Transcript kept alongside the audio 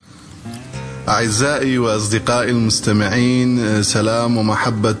أعزائي وأصدقائي المستمعين، سلام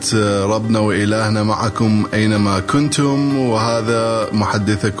ومحبة ربنا وإلهنا معكم أينما كنتم. وهذا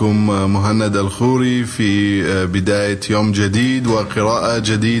محدثكم مهند الخوري في بداية يوم جديد وقراءة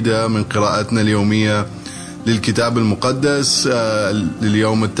جديدة من قراءتنا اليومية للكتاب المقدس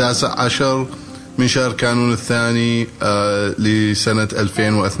لليوم 19 من شهر كانون الثاني لسنة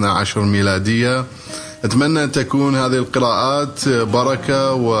 2012 ميلادية. أتمنى أن تكون هذه القراءات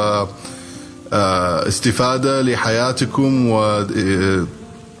بركة واستفادة لحياتكم،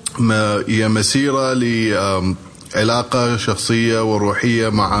 وهي مسيرة لعلاقة شخصية وروحية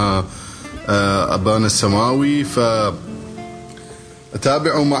مع أبانا السماوي.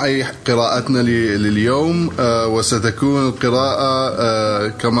 فتابعوا معي قراءتنا لليوم، وستكون القراءة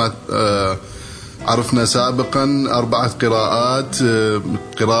كما عرفنا سابقا 4 قراءات،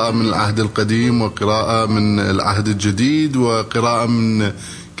 قراءة من العهد القديم وقراءة من العهد الجديد وقراءة من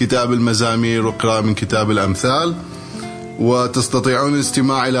كتاب المزامير وقراءة من كتاب الأمثال. وتستطيعون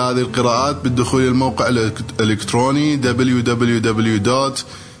الاستماع إلى هذه القراءات بالدخول الموقع الإلكتروني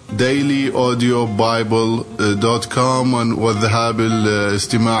www.dailyaudiobible.com والذهاب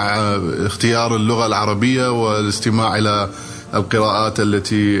اختيار اللغة العربية والاستماع إلى القراءات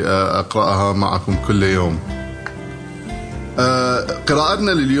التي أقرأها معكم كل يوم.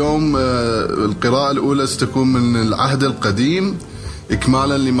 قراءتنا لليوم، القراءة الأولى ستكون من العهد القديم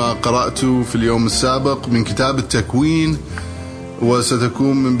إكمالا لما قرأته في اليوم السابق من كتاب التكوين،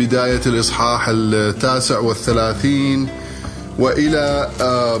 وستكون من بداية الإصحاح 39 وإلى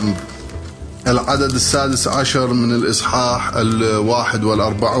العدد 16 من الإصحاح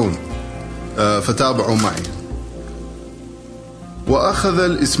 41. فتابعوا معي. وأخذ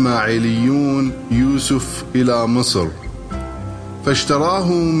الإسماعيليون يوسف إلى مصر،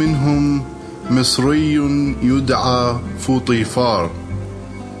 فاشتراه منهم مصري يدعى فوطيفار،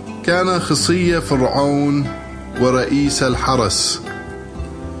 كان خصي فرعون ورئيس الحرس.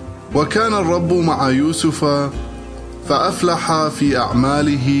 وكان الرب مع يوسف فأفلح في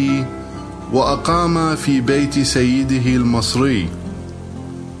أعماله، وأقام في بيت سيده المصري.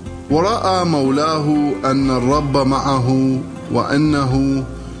 ورأى مولاه أن الرب معه، وأنه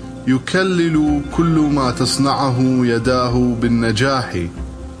يكلل كل ما تصنعه يداه بالنجاح.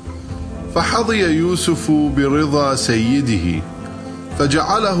 فحظي يوسف برضا سيده،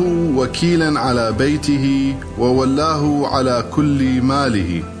 فجعله وكيلا على بيته، وولاه على كل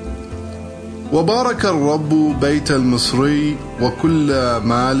ماله. وبارك الرب بيت المصري وكل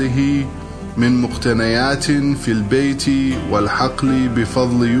ماله من مقتنيات في البيت والحقل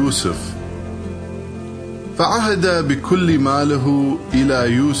بفضل يوسف. فعهد بكل ماله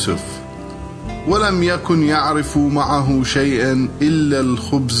إلى يوسف، ولم يكن يعرف معه شيئا إلا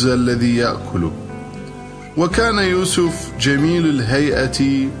الخبز الذي يأكله. وكان يوسف جميل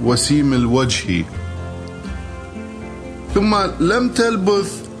الهيئة وسيم الوجه. ثم لم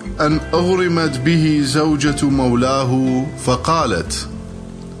تلبث أن أغرمت به زوجة مولاه، فقالت: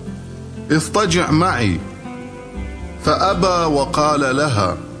 اضطجع معي. فأبى وقال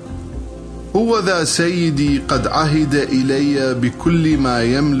لها: هو ذا سيدي قد عهد إلي بكل ما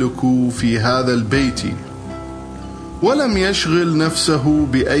يملك في هذا البيت، ولم يشغل نفسه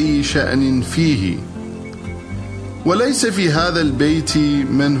بأي شأن فيه، وليس في هذا البيت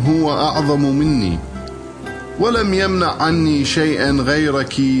من هو أعظم مني، ولم يمنع عني شيئا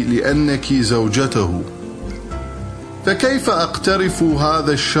غيرك لأنك زوجته. فكيف أقترف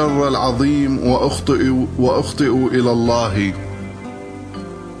هذا الشر العظيم وأخطئ إلى الله؟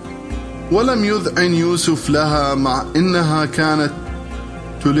 ولم يذعن يوسف لها، مع إنها كانت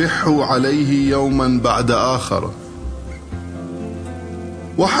تلح عليه يوما بعد آخر.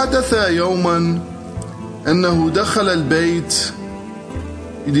 وحدث يوما أنه دخل البيت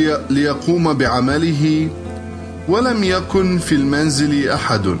ليقوم بعمله، ولم يكن في المنزل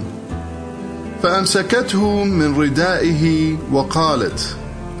أحد. فأمسكته من ردائه وقالت: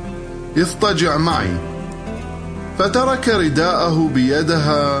 اضطجع معي. فترك رداءه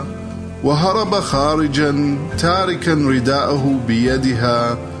بيدها وهرب خارجا تاركا رداءه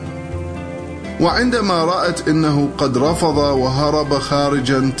بيدها. وعندما رأت إنه قد رفض وهرب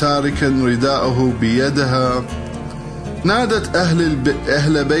خارجا تاركا رداءه بيدها، نادت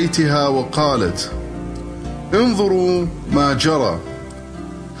أهل بيتها وقالت: انظروا ما جرى،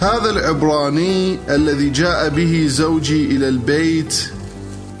 هذا العبراني الذي جاء به زوجي إلى البيت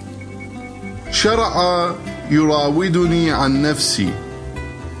شرع يراودني عن نفسي،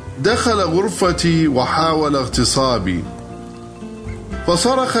 دخل غرفتي وحاول اغتصابي.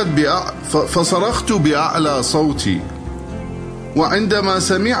 فصرخت بأعلى صوتي، وعندما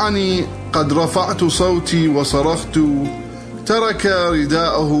سمعني قد رفعت صوتي وصرخت، ترك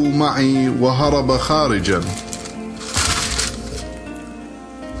رداءه معي وهرب خارجا،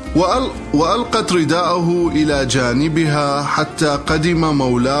 وألقت رداءه إلى جانبها حتى قدم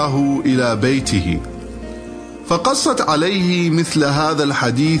مولاه إلى بيته، فقصت عليه مثل هذا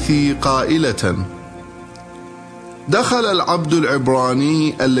الحديث قائلة: دخل العبد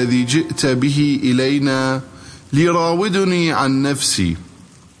العبراني الذي جئت به إلينا ليراودني عن نفسي،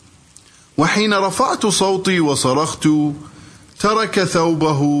 وحين رفعت صوتي وصرخت ترك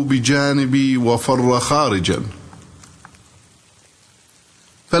ثوبه بجانبي وفر خارجا.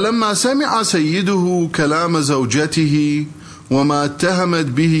 فلما سمع سيده كلام زوجته وما اتهمت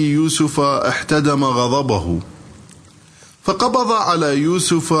به يوسف احتدم غضبه، فقبض على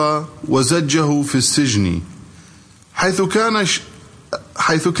يوسف وزجه في السجن،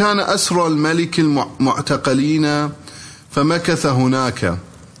 حيث كان أسرى الملك المعتقلين، فمكث هناك.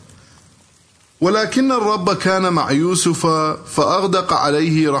 ولكن الرب كان مع يوسف فأغدق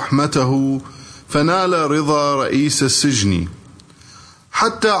عليه رحمته، فنال رضا رئيس السجن،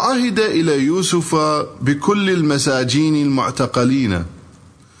 حتى عهد إلى يوسف بكل المساجين المعتقلين،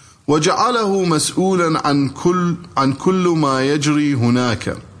 وجعله مسؤولا عن كل ما يجري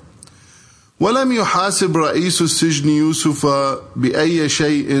هناك. ولم يحاسب رئيس السجن يوسف بأي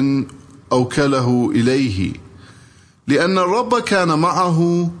شيء أوكله إليه، لأن الرب كان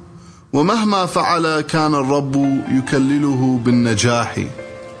معه، ومهما فعل كان الرب يكلله بالنجاح.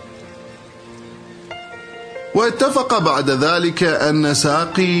 واتفق بعد ذلك أن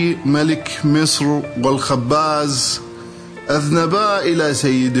ساقي ملك مصر والخباز أذنبا إلى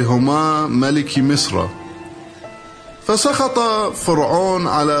سيدهما ملك مصر، فسخط فرعون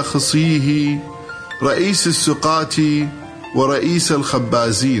على خصيه رئيس السقاة ورئيس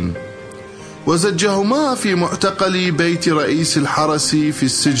الخبازين، وزجهما في معتقل بيت رئيس الحرس في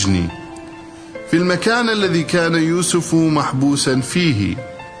السجن، في المكان الذي كان يوسف محبوسا فيه.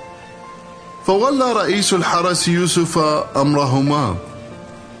 فولى رئيس الحرس يوسف أمرهما،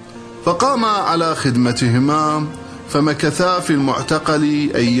 فقام على خدمتهما، فمكثا في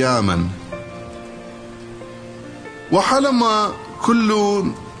المعتقل أياما. وحلم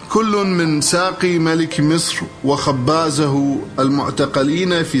كل من ساقي ملك مصر وخبازه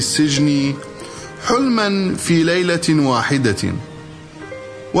المعتقلين في السجن حلما في ليلة واحدة،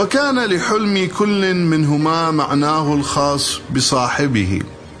 وكان لحلم كل منهما معناه الخاص بصاحبه.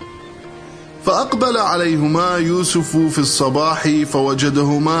 فأقبل عليهما يوسف في الصباح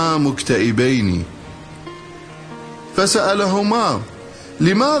فوجدهما مكتئبين، فسألهما: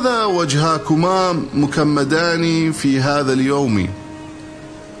 لماذا وجهاكما مكمدان في هذا اليوم؟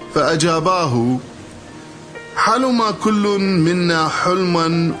 فأجاباه: حلم كل منا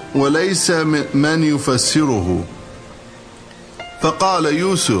حلما وليس من يفسره. فقال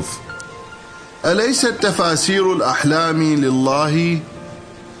يوسف: أليست تفاسير الأحلام لله؟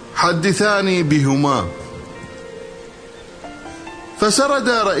 حدثاني بهما. فسرد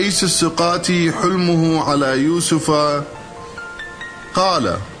رئيس السقاة حلمه على يوسف،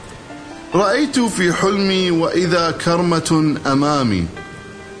 قال: رأيت في حلمي وإذا كرمة أمامي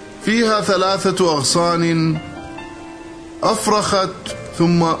فيها 3 أغصان أفرخت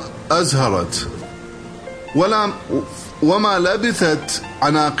ثم أزهرت، وما لبثت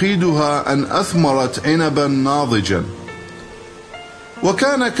عناقيدها أن أثمرت عنبا ناضجا،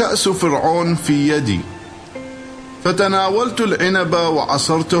 وكان كأس فرعون في يدي، فتناولت العنب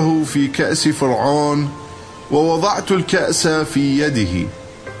وعصرته في كأس فرعون، ووضعت الكأس في يده.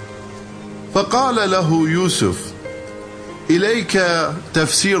 فقال له يوسف: إليك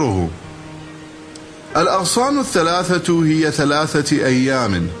تفسيره. الأغصان 3 هي 3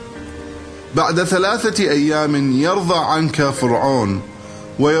 أيام، بعد 3 أيام يرضى عنك فرعون،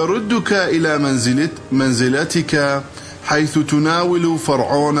 ويردك إلى منزلتك، حيث تناول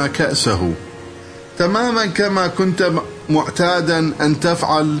فرعون كأسه، تماما كما كنت معتادا أن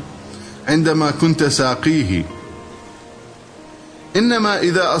تفعل عندما كنت ساقيه. إنما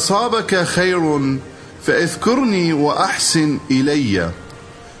إذا أصابك خير فاذكرني وأحسن إلي،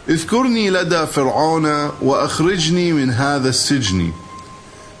 اذكرني لدى فرعون وأخرجني من هذا السجن،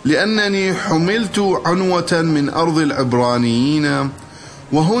 لأنني حملت عنوة من أرض العبرانيين،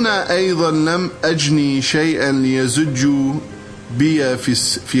 وهنا أيضا لم أجني شيئا ليزجوا بي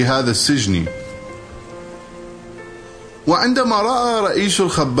في هذا السجن. وعندما رأى رئيس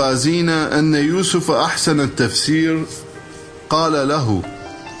الخبازين أن يوسف أحسن التفسير قال له: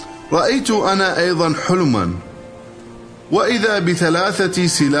 رأيت أنا أيضا حلما، وإذا ب3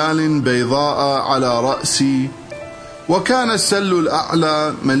 سلال بيضاء على رأسي، وكان السل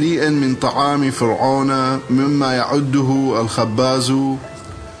الأعلى مليئا من طعام فرعون مما يعده الخباز،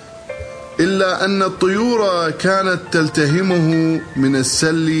 إلا أن الطيور كانت تلتهمه من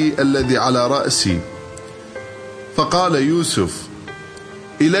السل الذي على رأسي. فقال يوسف: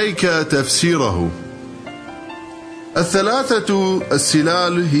 إليك تفسيره. 3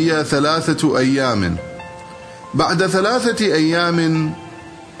 السلال هي 3 أيام. بعد 3 أيام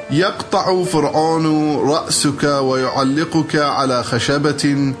يقطع فرعون رأسك ويعلقك على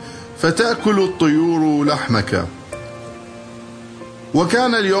خشبة فتأكل الطيور لحمك.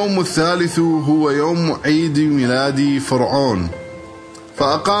 وكان اليوم 3 هو يوم عيد ميلاد فرعون،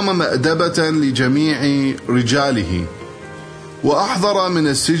 فأقام مأدبة لجميع رجاله، وأحضر من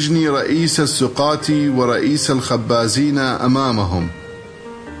السجن رئيس السقاة ورئيس الخبازين أمامهم.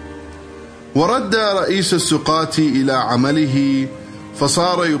 ورد رئيس السقاة إلى عمله،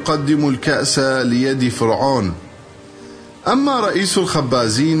 فصار يقدم الكأس ليد فرعون. أما رئيس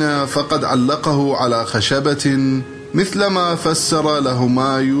الخبازين فقد علقه على خشبة مثلما فسر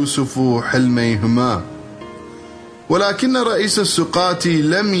لهما يوسف حلميهما. ولكن رئيس السقاة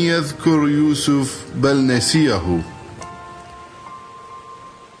لم يذكر يوسف بل نسيه.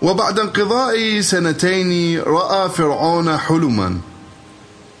 وبعد انقضاء 2 رأى فرعون حلما،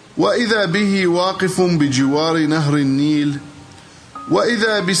 وإذا به واقف بجوار نهر النيل،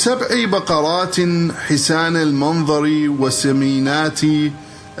 وإذا ب7 بقرات حسان المنظر وسمينات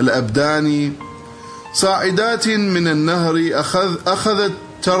الأبدان صاعدات من النهر أخذت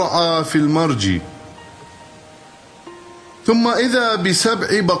ترعى في المرج. ثم إذا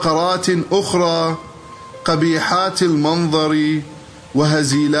ب7 بقرات أخرى قبيحات المنظر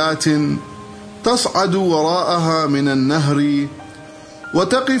وهزيلات تصعد وراءها من النهر،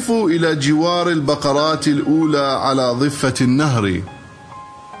 وتقف إلى جوار البقرات الأولى على ضفة النهر.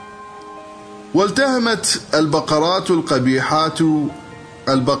 والتهمت البقرات القبيحات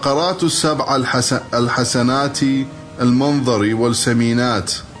البقرات ال7 الحسنات المنظر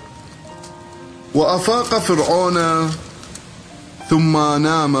والسمينات. وأفاق فرعون ثم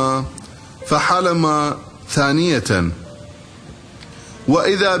نام، فحلم ثانية،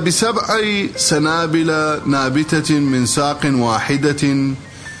 وإذا ب7 سنابل نابتة من ساق واحدة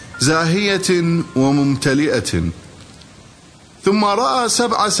زاهية وممتلئة. ثم رأى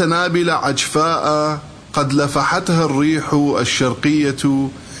 7 سنابل عجفاء قد لفحتها الريح الشرقية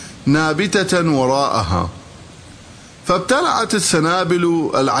نابتة وراءها، فابتلعت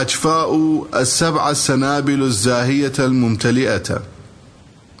السنابل العجفاء 7 السنابل الزاهية الممتلئة.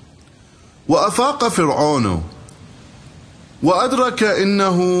 وأفاق فرعون وأدرك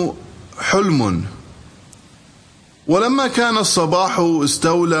إنه حلم. ولما كان الصباح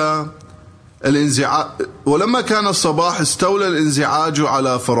استولى الانزعاج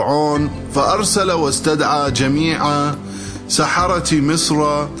على فرعون، فأرسل واستدعى جميع سحرة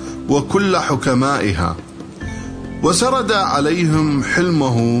مصر وكل حكمائها، وسرد عليهم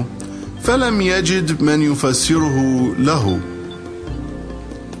حلمه، فلم يجد من يفسره له.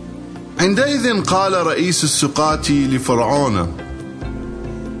 عندئذ قال رئيس السقاة لفرعون: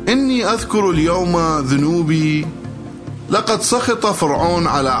 إني أذكر اليوم ذنوبي، لقد سخط فرعون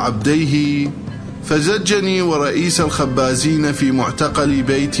على عبديه، فزجني ورئيس الخبازين في معتقل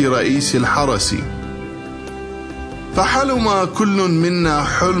بيت رئيس الحرس. فحلم كل منا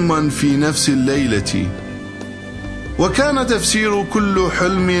حلما في نفس الليلة، وكان تفسير كل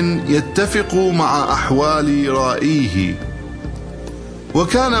حلم يتفق مع أحوال رائيه.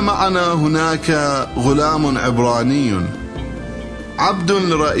 وكان معنا هناك غلام عبراني عبد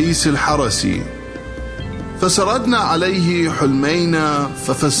لرئيس الحرس، فسردنا عليه حلمين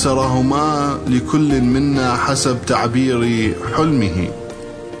ففسرهما لكل منا حسب تعبير حلمه.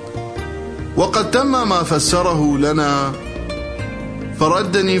 وقد تم ما فسره لنا،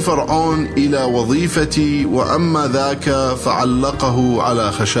 فردني فرعون إلى وظيفتي، وأما ذاك فعلقه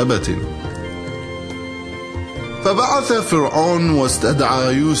على خشبة. فبعث فرعون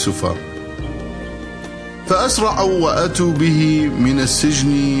واستدعى يوسف، فأسرعوا وأتوا به من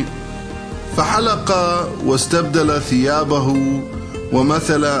السجن، فحلق واستبدل ثيابه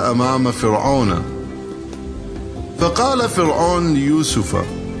ومثل أمام فرعون. فقال فرعون ليوسف: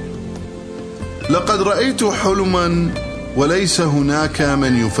 لقد رأيت حلما وليس هناك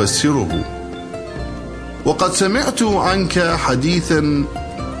من يفسره، وقد سمعت عنك حديثا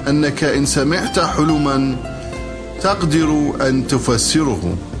أنك إن سمعت حلما تقدر أن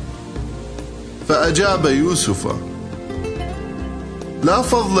تفسره. فأجاب يوسف: لا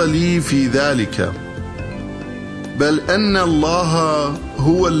فضل لي في ذلك، بل أن الله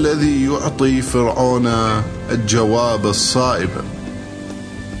هو الذي يعطي فرعون الجواب الصائب.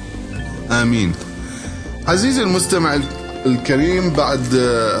 آمين. عزيزي المستمع الكريم، بعد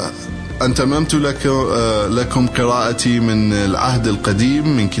أن تممت لكم قراءتي من العهد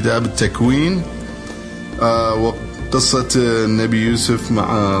القديم من كتاب التكوين وقصة النبي يوسف مع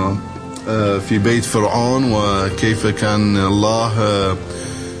في بيت فرعون، وكيف كان الله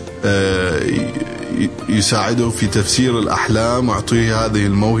يساعده في تفسير الأحلام ويعطيه هذه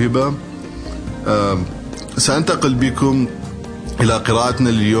الموهبة. سأنتقل بكم إلى قراءتنا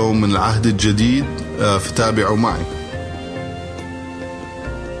اليوم من العهد الجديد، فتابعوا معي.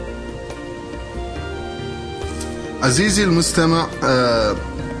 عزيزي المستمع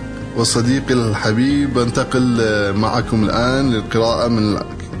وصديقي الحبيب، انتقل معكم الآن للقراءة من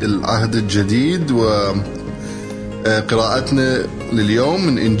العهد الجديد، وقراءتنا لليوم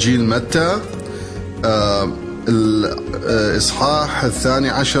من إنجيل متى الإصحاح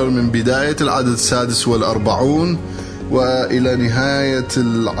 12 من بداية العدد 46 وإلى نهاية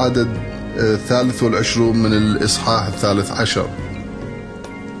العدد 23 من الإصحاح 13.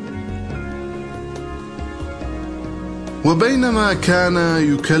 وبينما كان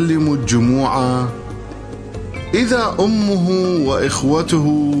يكلم الجموع إذا أمه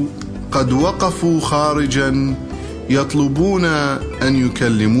وإخوته قد وقفوا خارجا يطلبون أن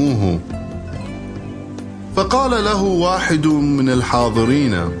يكلموه. فقال له واحد من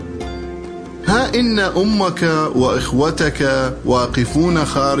الحاضرين: ها إن أمك وإخوتك واقفون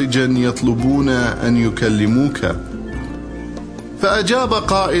خارجا يطلبون أن يكلموك. فأجاب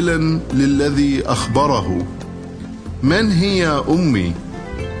قائلا للذي أخبره: من هي أمي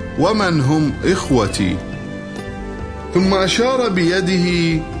ومن هم إخوتي؟ ثم أشار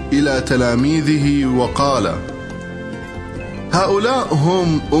بيده إلى تلاميذه وقال: هؤلاء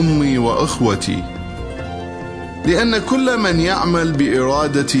هم أمي وإخوتي، لأن كل من يعمل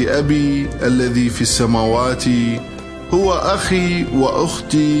بإرادة أبي الذي في السماوات هو أخي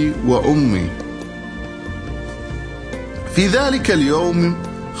وأختي وأمي. في ذلك اليوم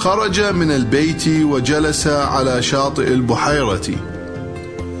خرج من البيت وجلس على شاطئ البحيرة،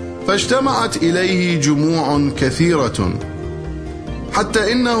 فاجتمعت إليه جموع كثيرة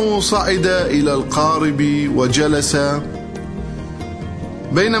حتى إنه صعد إلى القارب وجلس،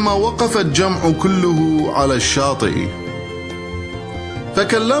 بينما وقف الجمع كله على الشاطئ.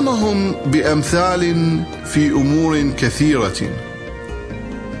 فكلمهم بأمثال في أمور كثيرة.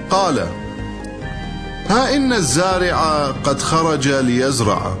 قال: ها إن الزارع قد خرج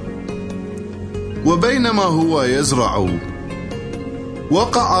ليزرع، وبينما هو يزرع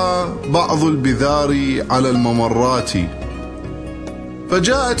وقع بعض البذار على الممرات،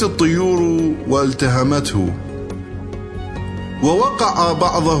 فجاءت الطيور والتهمته، ووقع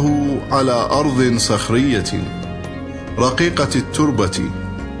بعضه على أرض صخرية رقيقة التربة،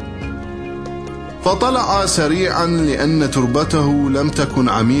 فطلع سريعا لأن تربته لم تكن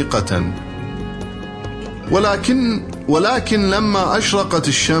عميقة. ولكن لما أشرقت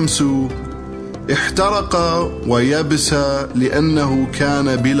الشمس احترق ويبس لأنه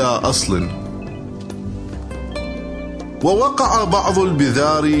كان بلا أصل. ووقع بعض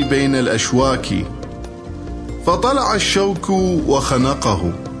البذار بين الأشواك، فطلع الشوك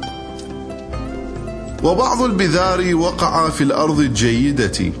وخنقه. وبعض البذار وقع في الأرض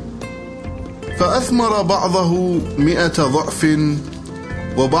الجيدة، فأثمر بعضه 100 ضعف،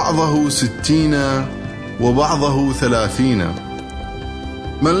 وبعضه 60، وبعضه 30.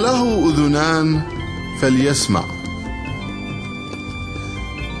 من له أذنان فليسمع.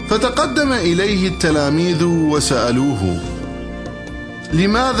 فتقدم إليه التلاميذ وسألوه: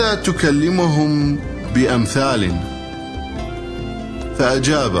 لماذا تكلمهم بأمثال؟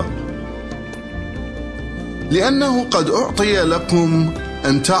 فأجاب: لأنه قد أعطي لكم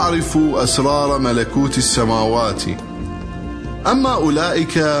أن تعرفوا أسرار ملكوت السماوات، أما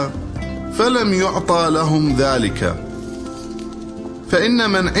أولئك فلم يعطى لهم ذلك. فإن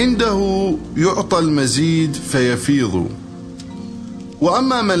من عنده يعطى المزيد فيفيض،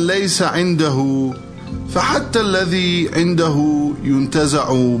 وأما من ليس عنده فحتى الذي عنده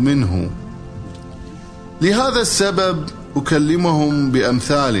ينتزع منه. لهذا السبب أكلمهم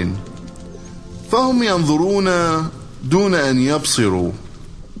بأمثال، فهم ينظرون دون أن يبصروا،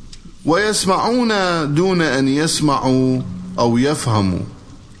 ويسمعون دون أن يسمعوا أو يفهموا.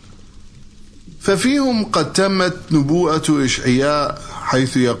 ففيهم قد تمت نبوءة إشعياء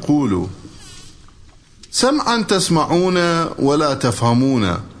حيث يقول: سمعا تسمعون ولا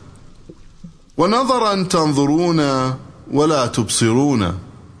تفهمون، ونظرا تنظرون ولا تبصرون،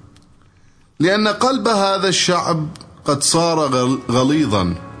 لأن قلب هذا الشعب قد صار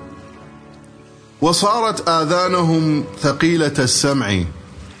غليظا، وصارت آذانهم ثقيلة السمع،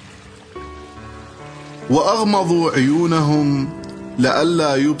 وأغمضوا عيونهم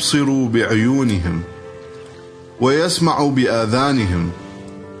لئلا يبصروا بعيونهم ويسمعوا بآذانهم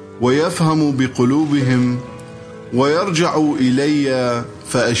ويفهم بقلوبهم ويرجعوا إلي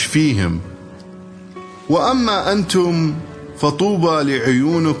فأشفيهم. وأما أنتم فطوبى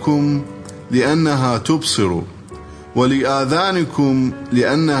لعيونكم لأنها تبصر، ولآذانكم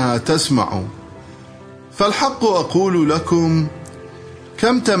لأنها تسمع. فالحق أقول لكم،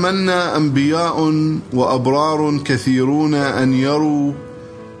 كم تمنى أنبياء وأبرار كثيرون أن يروا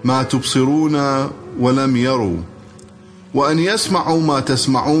ما تبصرون ولم يروا، وأن يسمعوا ما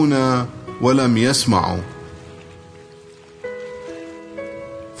تسمعون ولم يسمعوا.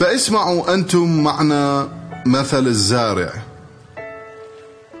 فاسمعوا أنتم معنا مثل الزارع.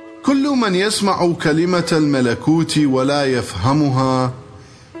 كل من يسمع كلمة الملكوت ولا يفهمها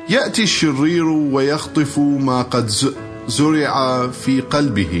يأتي الشرير ويخطف ما قد زرع في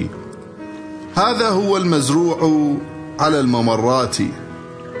قلبه. هذا هو المزروع على الممرات.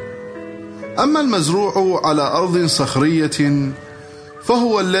 أما المزروع على أرض صخرية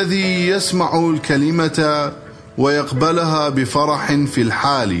فهو الذي يسمع الكلمة ويقبلها بفرح في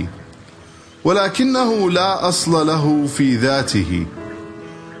الحال، ولكنه لا أصل له في ذاته،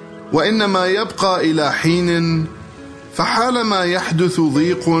 وإنما يبقى إلى حين، فحالما يحدث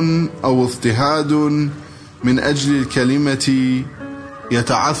ضيق أو اضطهاد من أجل الكلمة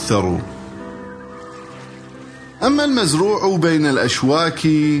يتعثر. أما المزروع بين الأشواك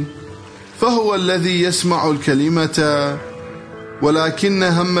فهو الذي يسمع الكلمة، ولكن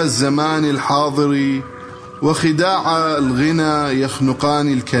هم الزمان الحاضر وخداع الغنى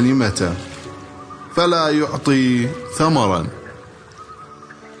يخنقان الكلمة فلا يعطي ثمرا.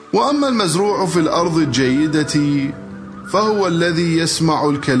 وأما المزروع في الأرض الجيدة فهو الذي يسمع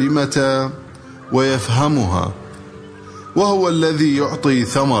الكلمة ويفهمها، وهو الذي يعطي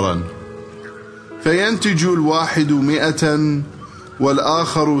ثمرا، فينتج الواحد 100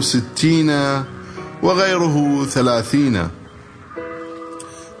 والآخر 60 وغيره 30.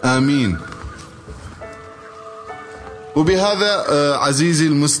 آمين. وبهذا عزيزي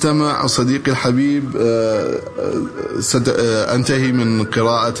المستمع وصديقي الحبيب سأنتهي من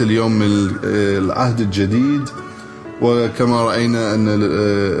قراءة اليوم من العهد الجديد. وكما رأينا أن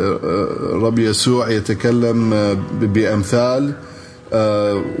الرب يسوع يتكلم بأمثال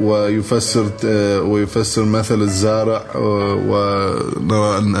ويفسر مثل الزارع،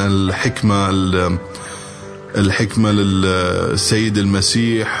 ونرى أن الحكمة للسيد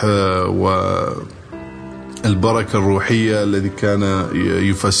المسيح والبركة الروحية الذي كان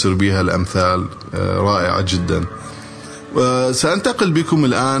يفسر بها الأمثال رائعة جدا. وسأنتقل بكم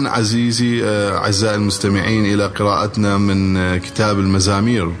الآن أعزائي المستمعين إلى قراءتنا من كتاب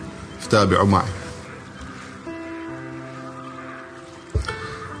المزامير، فتابعوا معي.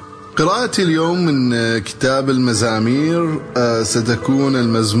 قراءتي اليوم من كتاب المزامير ستكون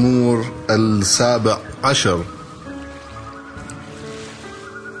المزمور 17.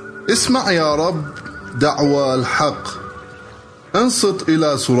 اسمع يا رب دعوى الحق، انصت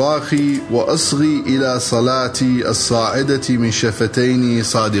إلى صراخي وأصغي إلى صلاتي الصاعدة من شفتين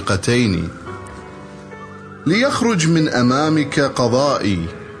صادقتين. ليخرج من أمامك قضائي،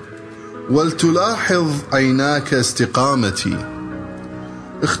 ولتلاحظ عيناك استقامتي.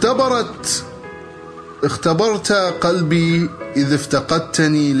 اختبرت قلبي إذ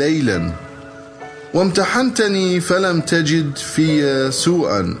افتقدتني ليلا، وامتحنتني فلم تجد في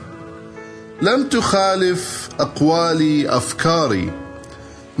سوءا. لم تخالف أقوالي أفكاري،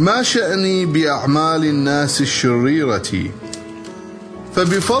 ما شأني بأعمال الناس الشريرة.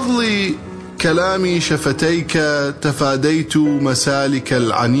 فبفضل كلام شفتيك تفاديت مسالك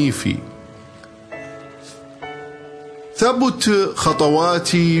العنيف. ثبت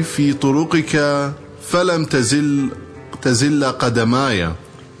خطواتي في طرقك فلم تزل قدماي.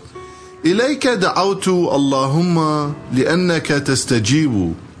 إليك دعوت اللهم لأنك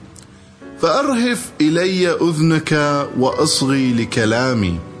تستجيب، فأرهف إلي أذنك وأصغي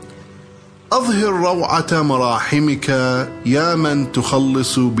لكلامي. أظهر روعة مراحمك يا من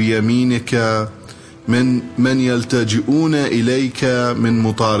تخلص بيمينك من يلتجئون إليك من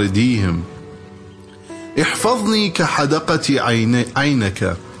مطارديهم. احفظني كحدقة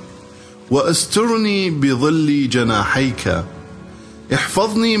عينك، واسترني بظل جناحيك.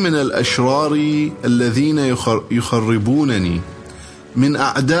 احفظني من الأشرار الذين يخربونني، من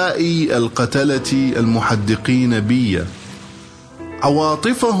أعدائي القتلة المحدقين بي.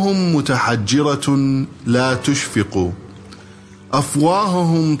 عواطفهم متحجرة لا تشفق،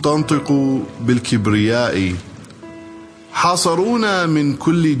 أفواههم تنطق بالكبرياء. حاصرونا من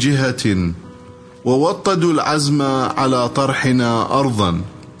كل جهة، ووطدوا العزم على طرحنا أرضا.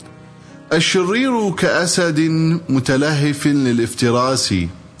 الشرير كأسد متلهف للافتراس،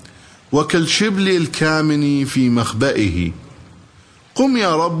 وكالشبل الكامن في مخبئه. قم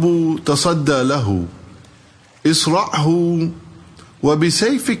يا رب تصدى له، اصرعه،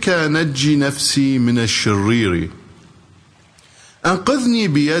 وبسيفك نجي نفسي من الشرير. أنقذني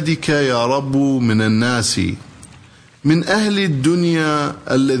بيدك يا رب من الناس، من أهل الدنيا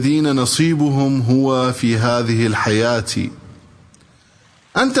الذين نصيبهم هو في هذه الحياة.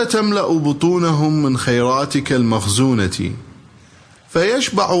 أنت تملأ بطونهم من خيراتك المخزونة،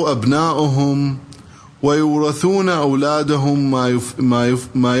 فيشبع أبناؤهم ويورثون أولادهم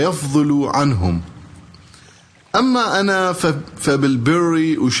ما يفضل عنهم. أما أنا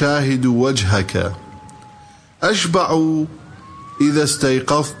فبالبر أشاهد وجهك، أشبع إذا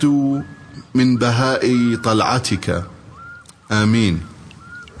استيقظت من بهاء طلعتك. آمين.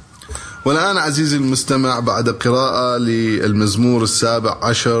 والآن عزيزي المستمع، بعد قراءة للمزمور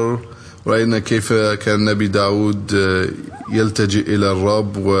 17 رأينا كيف كان النبي داود يلتجئ إلى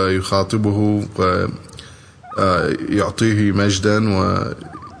الرب ويخاطبه ويعطيه مجدا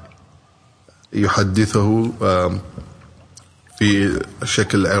ويحدثه في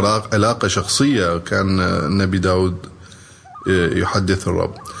شكل علاقة شخصية. كان النبي داود يحدث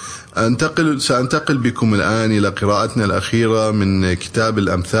الرب. سأنتقل بكم الآن إلى قراءتنا الأخيرة من كتاب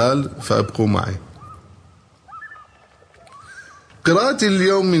الأمثال، فأبقوا معي. قراءتي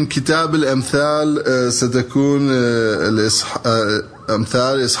اليوم من كتاب الأمثال ستكون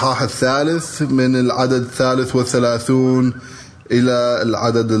أمثال إصحاح 3 من العدد 33 إلى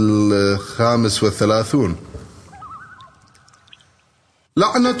العدد 35.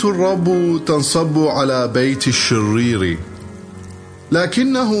 لعنة الرب تنصب على بيت الشرير،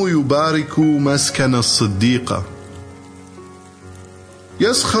 لكنه يبارك مسكن الصديق.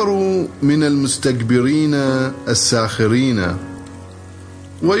 يسخر من المستكبرين الساخرين،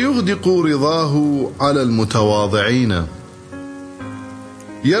 ويغدق رضاه على المتواضعين.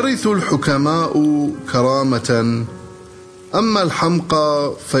 يرث الحكماء كرامة، أما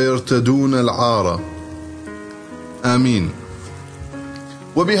الحمقى فيرتدون العار. آمين.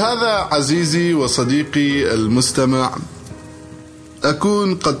 وبهذا عزيزي وصديقي المستمع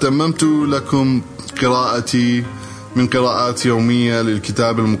أكون قد تممت لكم قراءتي من قراءات يومية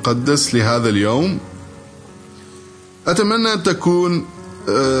للكتاب المقدس لهذا اليوم. أتمنى أن تكون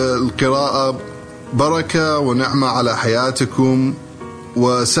القراءة بركة ونعمة على حياتكم،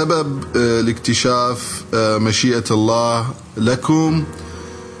 وسبب لاكتشاف مشيئة الله لكم،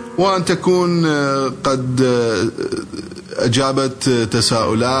 وأن تكون قد أجابت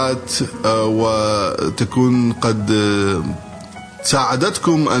تساؤلات، وتكون قد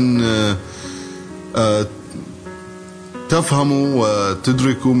ساعدتكم أن تفهموا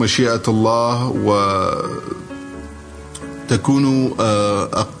وتدركوا مشيئة الله وتكونوا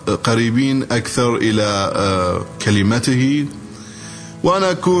قريبين أكثر إلى كلمته.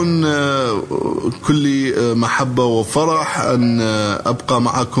 وأنا أكون كل محبة وفرح أن أبقى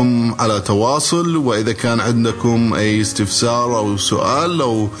معكم على تواصل، وإذا كان عندكم أي استفسار أو سؤال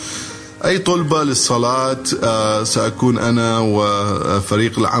أو أي طلبة للصلاة، سأكون أنا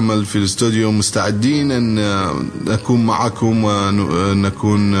وفريق العمل في الاستوديو مستعدين أن نكون معكم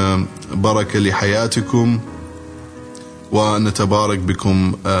ونكون بركة لحياتكم ونتبارك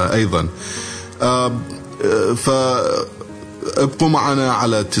بكم أيضا. فابقوا معنا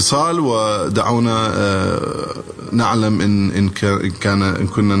على اتصال، ودعونا نعلم إن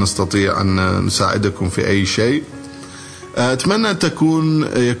كنا نستطيع أن نساعدكم في أي شيء. أتمنى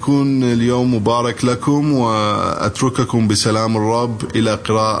يكون اليوم مبارك لكم، وأترككم بسلام الرب إلى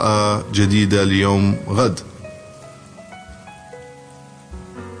قراءة جديدة اليوم غد.